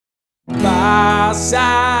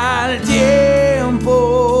Pasa el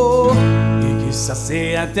tiempo y quizás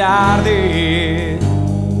sea tarde.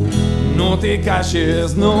 No te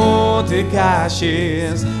calles, no te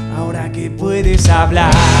calles, ahora que puedes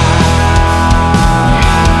hablar.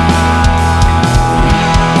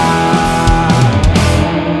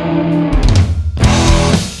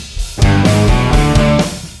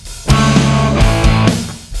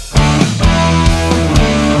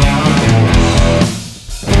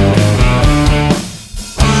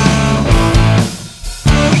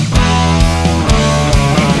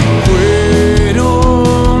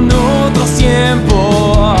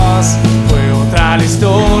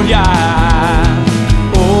 Historia,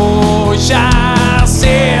 hoy ya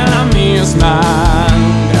sea la misma,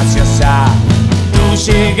 gracias a tu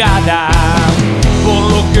llegada.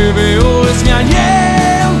 Por lo que veo es mi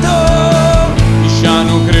aliento y ya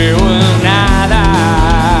no creo en nada.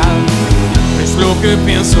 Es lo que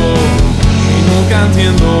pienso y nunca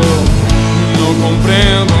entiendo, no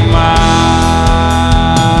comprendo más.